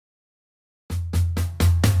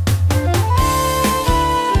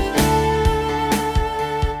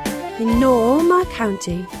Nororma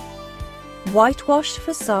County, whitewashed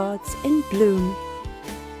facades in bloom,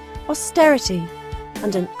 austerity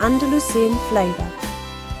and an Andalusian flavour.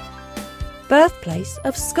 Birthplace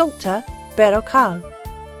of sculptor Berrocal.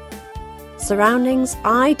 Surroundings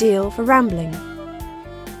ideal for rambling.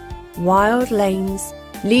 Wild lanes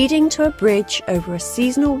leading to a bridge over a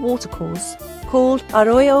seasonal watercourse called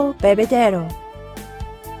Arroyo Bebedero.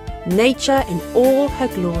 Nature in all her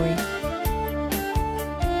glory.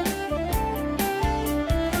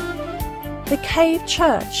 The cave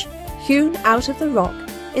church, hewn out of the rock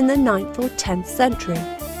in the 9th or 10th century.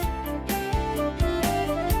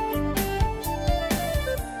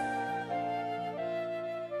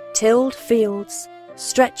 Tilled fields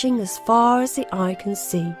stretching as far as the eye can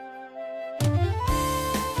see.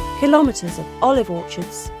 Kilometres of olive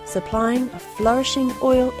orchards supplying a flourishing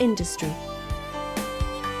oil industry.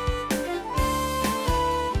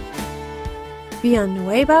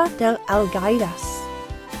 Villanueva de Algaidas,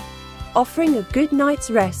 offering a good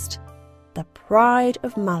night's rest, the pride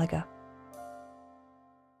of Málaga.